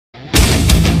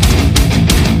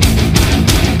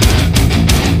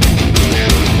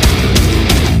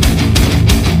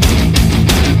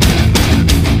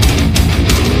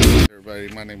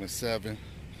My name is Seven,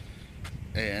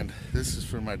 and this is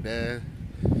for my dad.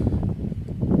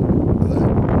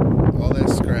 All that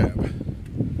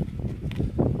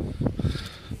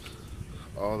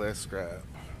scrap,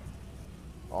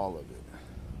 all of it.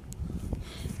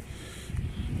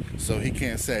 So he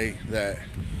can't say that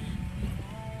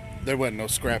there wasn't no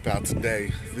scrap out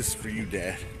today. This is for you,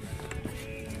 Dad.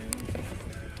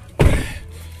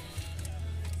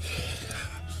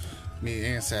 Me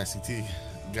and Sassy T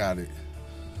got it.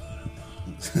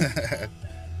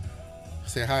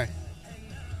 Say hi.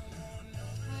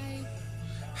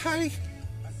 Hi.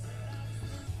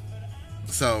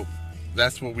 So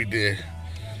that's what we did.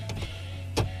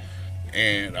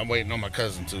 And I'm waiting on my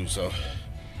cousin too, so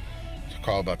to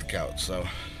call about the couch. So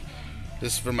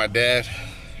this is for my dad.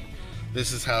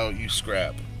 This is how you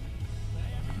scrap.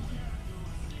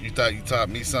 You thought you taught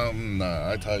me something?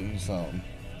 Nah, I taught you something.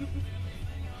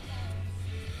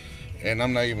 And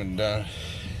I'm not even done.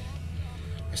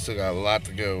 I still got a lot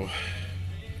to go.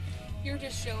 You're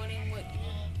just showing him what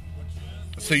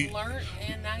So you learned,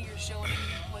 and now you're showing him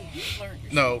what you learned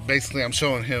yourself. No, basically I'm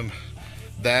showing him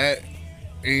that,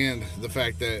 and the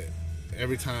fact that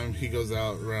every time he goes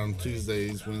out around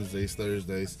Tuesdays, Wednesdays,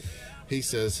 Thursdays, he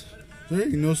says, there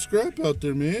ain't no scrap out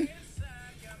there, man.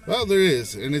 Well, there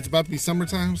is, and it's about to be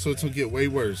summertime, so it's going to get way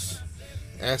worse.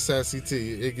 Ask Sassy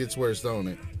T, it gets worse, don't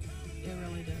it? It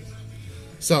really does.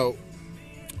 So,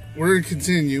 we're going to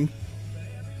continue,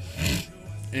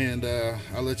 and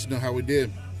I'll let you know how we did.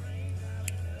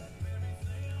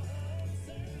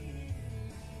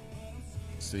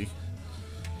 See?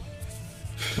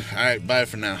 Alright, bye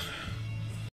for now.